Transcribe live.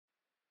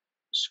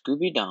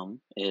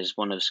Scooby-Dum is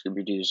one of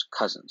Scooby-Doo's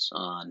cousins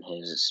on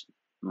his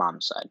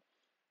mom's side.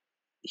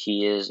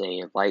 He is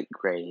a light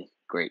gray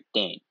Great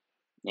Dane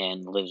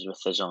and lives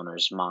with his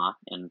owners Ma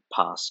and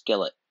Pa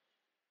Skillet.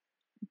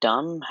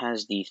 Dum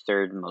has the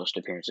third most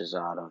appearances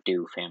out of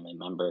Doo family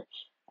member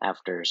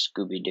after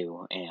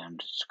Scooby-Doo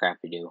and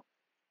Scrappy-Doo.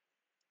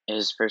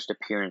 His first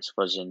appearance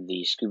was in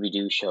the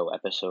Scooby-Doo show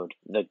episode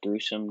The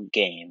Gruesome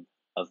Game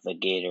of the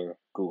Gator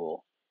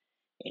Ghoul,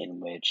 in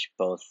which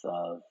both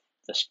of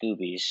the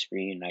Scoobies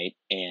reunite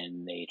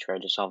and they try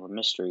to solve a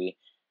mystery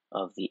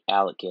of the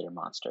alligator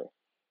monster.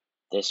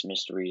 This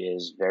mystery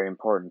is very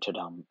important to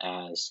them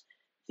as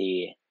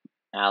the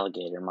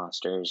alligator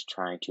monster is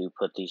trying to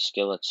put the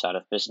Skillets out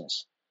of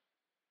business.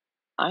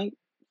 I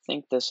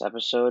think this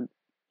episode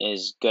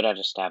is good at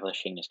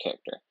establishing his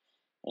character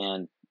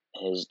and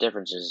his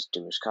differences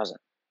to his cousin.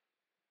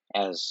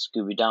 As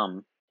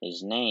Scooby-Dum,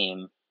 his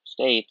name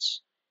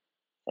states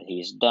that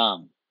he's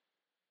dumb,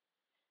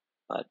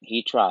 but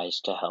he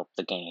tries to help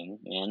the gang,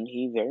 and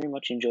he very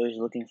much enjoys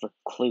looking for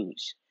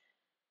clues.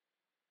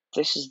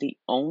 This is the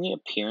only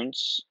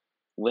appearance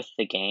with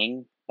the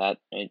gang that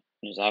it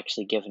is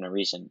actually given a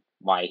reason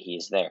why he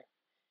is there.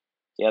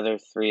 The other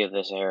three of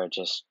this era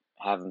just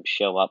have him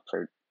show up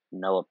for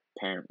no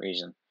apparent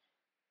reason.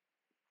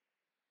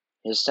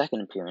 His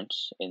second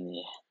appearance in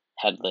the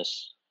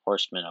Headless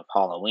Horseman of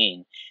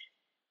Halloween,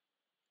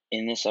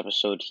 in this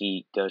episode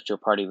he goes to a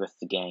party with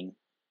the gang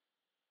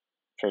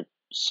for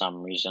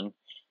some reason,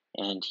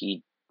 and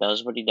he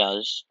does what he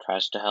does,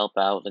 tries to help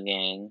out the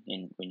gang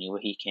in any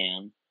way he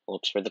can,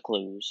 looks for the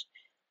clues,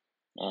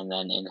 and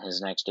then in his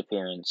next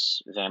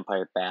appearance,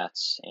 Vampire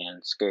Bats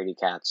and Scaredy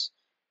Cats,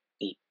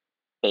 he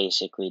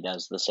basically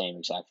does the same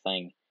exact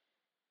thing.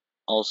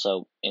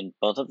 Also, in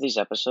both of these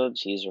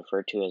episodes, he is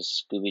referred to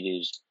as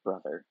Scooby-Doo's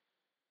brother,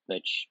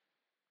 which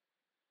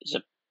is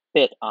a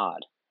bit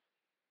odd.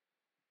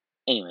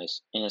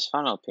 Anyways, in his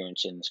final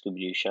appearance in the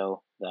Scooby-Doo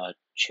show, the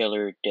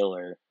Chiller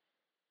Diller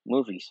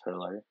movie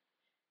thriller,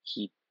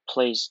 he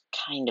plays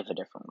kind of a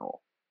different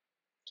role.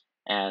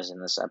 As in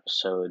this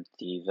episode,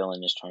 the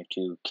villain is trying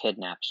to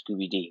kidnap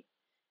Scooby-Doo.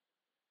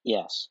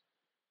 Yes,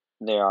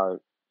 there are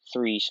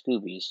 3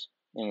 Scoobies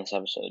in this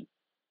episode.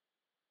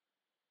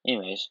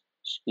 Anyways,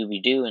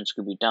 Scooby-Doo and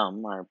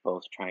Scooby-Dum are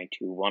both trying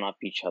to one-up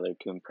each other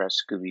to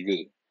impress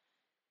Scooby-Doo,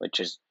 which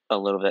is a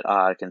little bit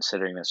odd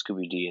considering that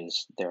Scooby-Doo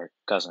is their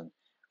cousin.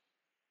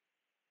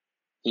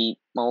 He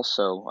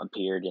also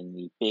appeared in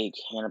the big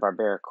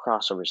Hanna-Barbera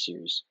crossover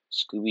series,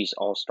 Scooby's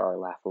All-Star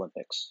Laugh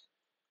Olympics,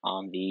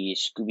 on the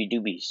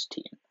Scooby-Doobies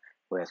team,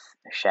 with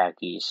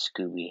Shaggy,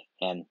 Scooby,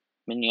 and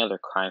many other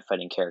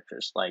crime-fighting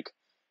characters like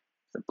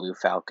the Blue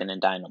Falcon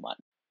and Dynamite.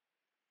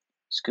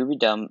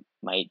 Scooby-Dum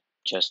might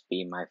just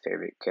be my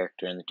favorite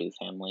character in the Doo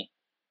family.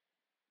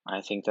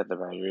 I think that the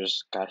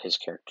writers got his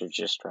character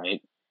just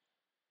right.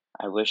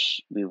 I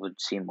wish we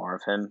would see more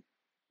of him,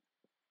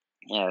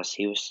 as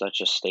he was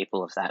such a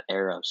staple of that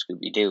era of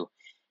Scooby-Doo,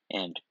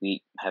 and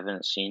we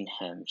haven't seen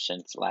him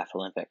since Laugh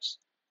Olympics.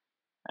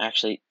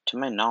 Actually, to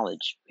my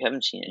knowledge, we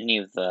haven't seen any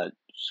of the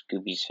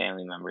Scooby's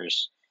family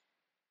members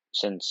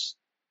since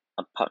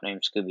A Pup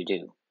Named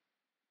Scooby-Doo.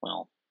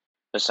 Well,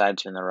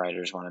 besides when the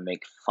writers want to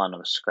make fun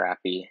of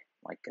Scrappy,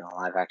 like in a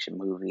live-action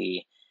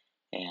movie,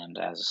 and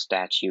as a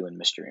statue in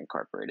Mystery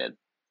Incorporated.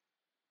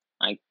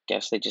 I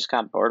guess they just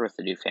got bored with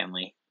the Doo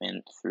family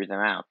and threw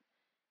them out,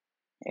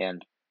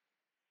 and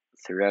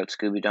threw out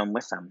Scooby-Dum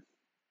with them.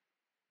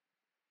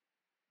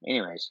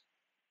 Anyways,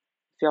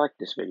 if you like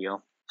this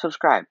video,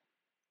 subscribe,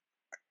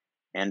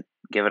 and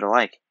give it a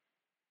like.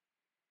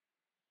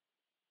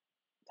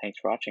 Thanks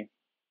for watching.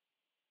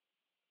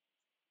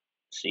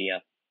 See ya.